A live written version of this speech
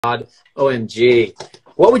God, OMG.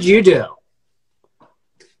 What would you do?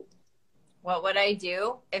 What would I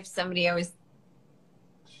do if somebody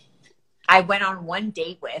I went on one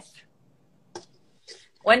date with?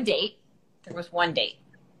 One date. There was one date.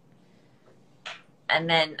 And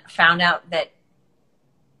then found out that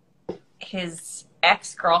his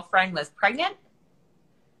ex-girlfriend was pregnant?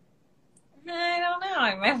 I don't know.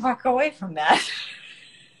 I might walk away from that.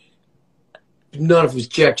 Not if it was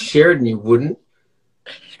Jack Sheridan, you wouldn't.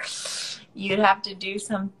 You'd have to do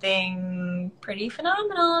something pretty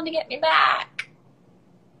phenomenal to get me back.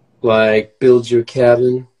 Like build your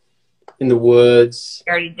cabin in the woods. He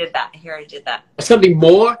already did that. He already did that. Something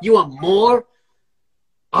more? You want more?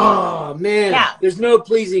 Oh, man. Yeah. There's no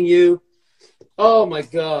pleasing you. Oh, my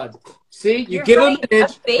God. See? You You're give right, them an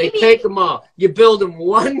inch, they take them off. You build them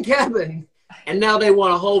one cabin, and now they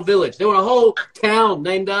want a whole village. They want a whole town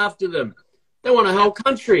named after them. They want a whole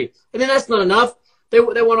country. And then that's not enough. They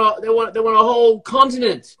want a whole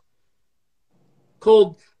continent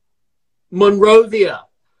called Monrovia.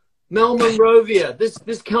 Mel Monrovia.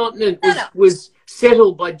 This continent was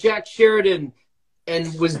settled by Jack Sheridan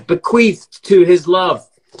and was bequeathed to his love.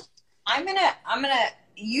 I'm gonna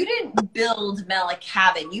you didn't build Mel a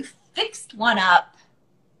cabin. You fixed one up.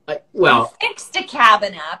 You fixed a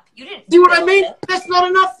cabin up. You didn't see what I mean? it. That's not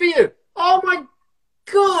enough for you. Oh my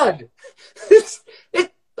God.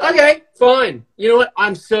 Okay, fine. You know what?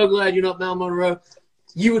 I'm so glad you're not Mel Monroe.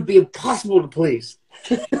 You would be impossible to please.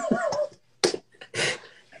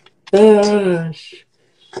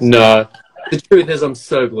 No. The truth is, I'm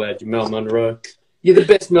so glad you're Mel Monroe. You're the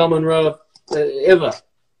best Mel Monroe ever.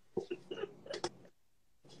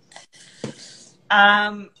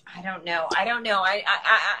 I don't know.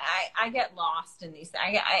 I get lost in these.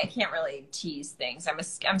 I can't really tease things.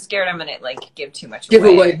 I'm scared I'm gonna like give too much away. Give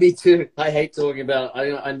away, me too. I hate talking about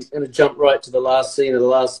it. I'm gonna jump right to the last scene of the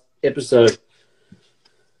last episode.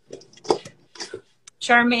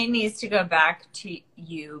 Charmaine needs to go back to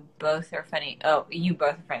You Both Are Funny. Oh, You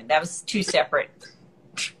Both Are Funny. That was two separate.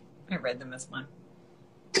 I read them as one.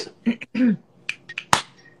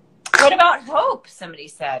 What about Hope? Somebody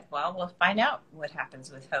said. Well, we'll find out what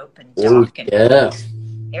happens with Hope and Doc and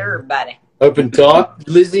everybody. Hope and Doc,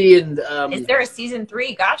 Lizzie and is there a season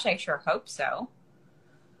 3? Gosh, I sure hope so.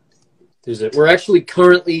 We're actually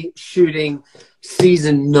currently shooting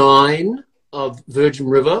season 9 of Virgin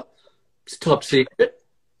River. It's top secret.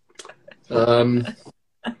 No,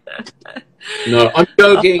 I'm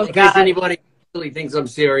joking. In case anybody really thinks I'm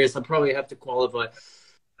serious, I probably have to qualify.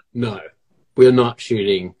 No, we're not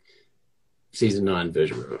shooting season 9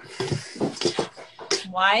 Virgin River.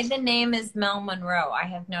 Why the name is Mel Monroe? I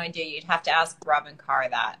have no idea. You'd have to ask Robin Carr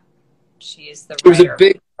that. She is the writer. She was a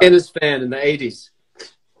big tennis fan in the 80s.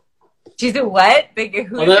 She's a what? Big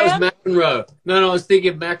who? Oh, that was McEnroe. No, I was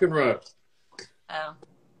thinking of McEnroe. Oh.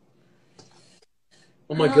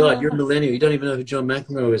 Oh my God, you're a millennial. You don't even know who John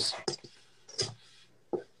McEnroe is.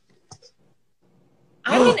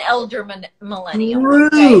 I'm an elder millennial. True.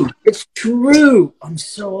 Okay? It's true. I'm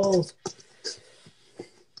so old.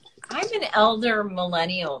 I'm an elder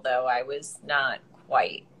millennial, though. I was not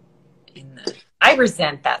quite in the... I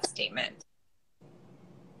resent that statement.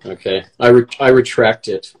 Okay. I retract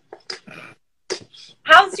it.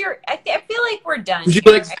 How's your... I feel like we're done. Would you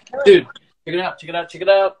like... Dude, check it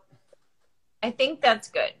out. I think that's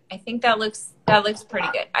good. I think that looks pretty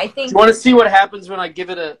good. I think... Do you want to see what happens when I give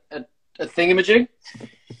it a thingamajig?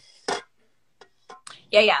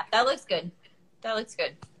 Yeah, that looks good. That looks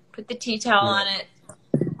good. Put the tea towel on it.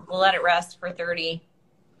 We'll let it rest for 30.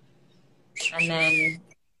 And then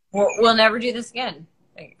we'll never do this again.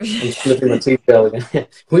 I'm sniffing my tea towel again.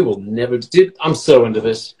 We will never... Dude, I'm so into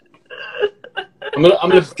this. I'm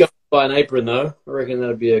gonna go buy an apron, though. I reckon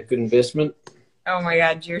that'd be a good investment. Oh, my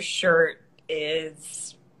God. Your shirt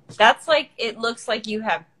is... That's like... It looks like you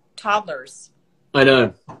have toddlers. I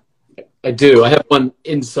know. I do. I have one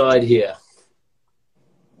inside here.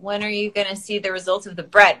 When are you going to see the results of the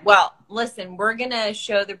bread? Well, listen, we're going to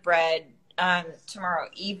show the bread tomorrow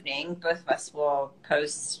evening. Both of us will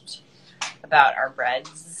post about our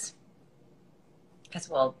breads because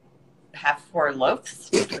we'll have 4 loaves.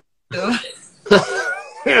 I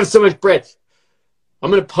have so much bread. I'm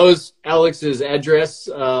going to post Alex's address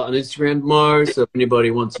on Instagram tomorrow, so if anybody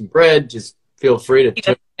wants some bread, just feel free to... He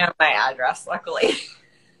doesn't know my address, luckily.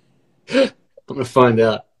 I'm going to find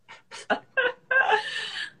out.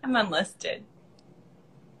 I'm unlisted.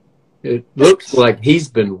 It looks like he's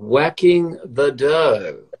been whacking the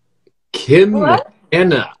dough. Kim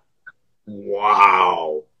McKenna.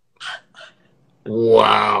 Wow.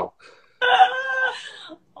 Wow.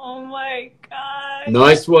 Oh, my God.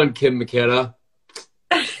 Nice one, Kim McKenna.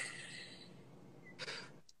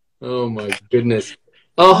 Oh my goodness.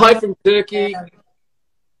 Oh, hi from Turkey.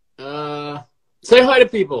 Say hi to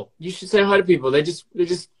people. You should say hi to people. They're just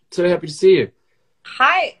so happy to see you.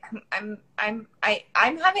 Hi, I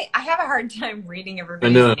have a hard time reading I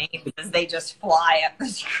everybody's know. names as they just fly up the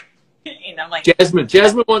screen. I'm like,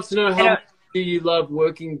 Jasmine wants to know I how don't. much do you love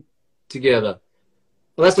working together?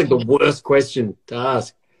 Well, that's like the worst question to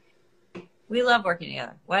ask. We love working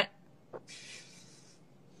together. What?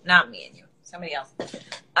 Not me and you. Somebody else.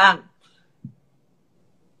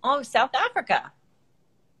 Oh, South Africa.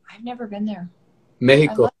 I've never been there.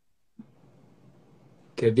 Mexico.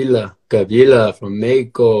 Kavila from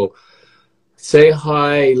Mexico. Say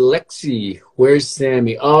hi, Lexi. Where's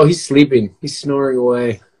Sammy? Oh, he's sleeping. He's snoring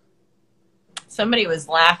away. Somebody was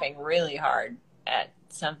laughing really hard at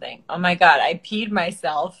something. Oh my God, I peed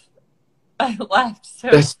myself. I laughed so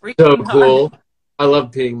That's freaking so cool. hard. I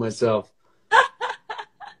love peeing myself.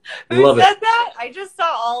 Who Love said it. that? I just saw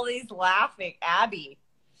all these laughing. Abby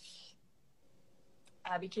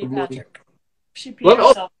K. Patrick. She peed Love it. Oh,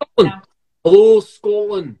 herself. Scotland. Hello,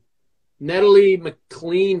 Scotland. Natalie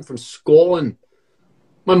McLean from Scotland.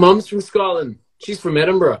 My mum's from Scotland. She's from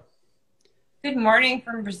Edinburgh. Good morning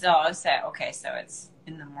from Brazil. Okay, so it's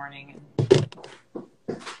in the morning.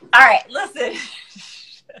 All right, listen.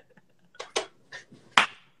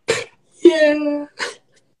 Yeah.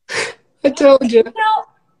 I told you. No,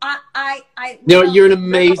 No, you're an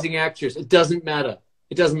amazing actress. It doesn't matter.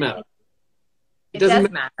 It doesn't matter. It does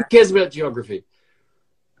matter. Who cares about geography?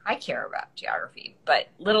 I care about geography, but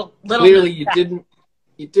little. Clearly, you didn't.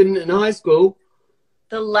 You didn't in high school.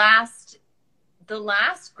 The last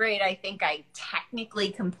grade I think I technically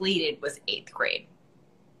completed was 8th grade.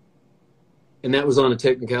 And that was on a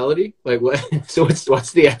technicality? Like what? So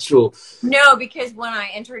what's the actual? No, because when I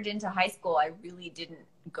entered into high school, I really didn't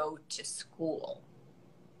go to school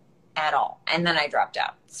at all, and then I dropped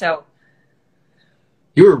out. So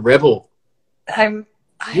You're a rebel. I'm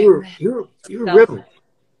You're a rebel.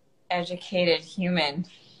 Educated human.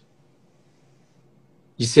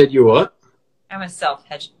 You said you're what? I'm a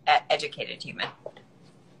self-educated human.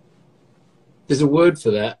 There's a word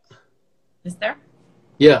for that. Is there?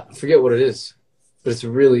 Yeah, I forget what it is, but it's a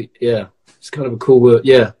really it's kind of a cool word.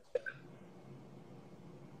 Yeah.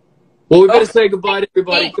 Well, we better say goodbye to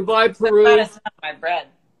everybody. Hey, Goodbye, Peru. That's not my bread.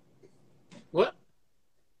 What?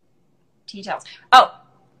 Tea towels. Oh,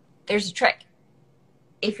 there's a trick.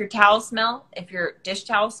 If your dish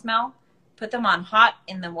towels smell, put them on hot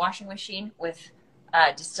in the washing machine with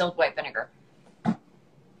distilled white vinegar.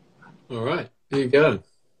 All right, there you go.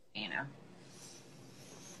 You know.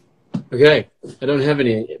 Okay, I don't have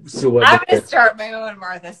any. So I'm going to start my own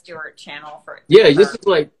Martha Stewart channel for this is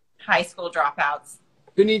like high school dropouts.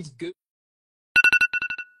 Who needs good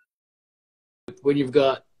when you've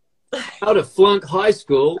got how to flunk high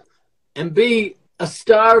school and be a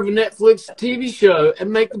star of a Netflix TV show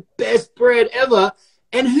and make the best bread ever?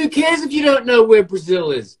 And who cares if you don't know where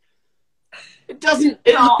Brazil is? It doesn't.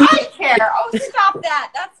 No, I care. Oh, stop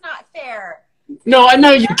that. That's not fair. No, I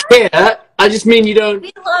know you care. I just mean you don't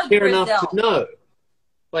care Brazil enough to know.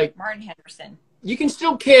 Like Martin Henderson. You can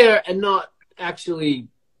still care and not actually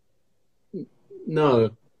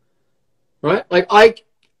know. Right? Like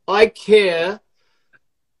I care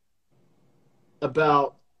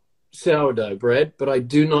about sourdough bread, but I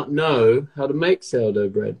do not know how to make sourdough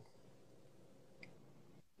bread.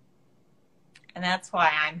 And that's why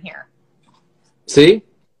I'm here. See?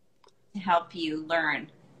 To help you learn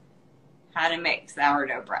how to make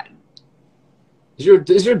sourdough bread. Is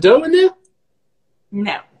your dough in there?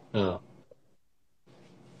 No. Oh.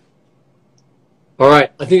 All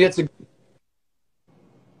right. I think that's a...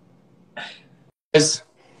 Yes.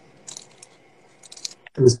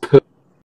 It was perfect.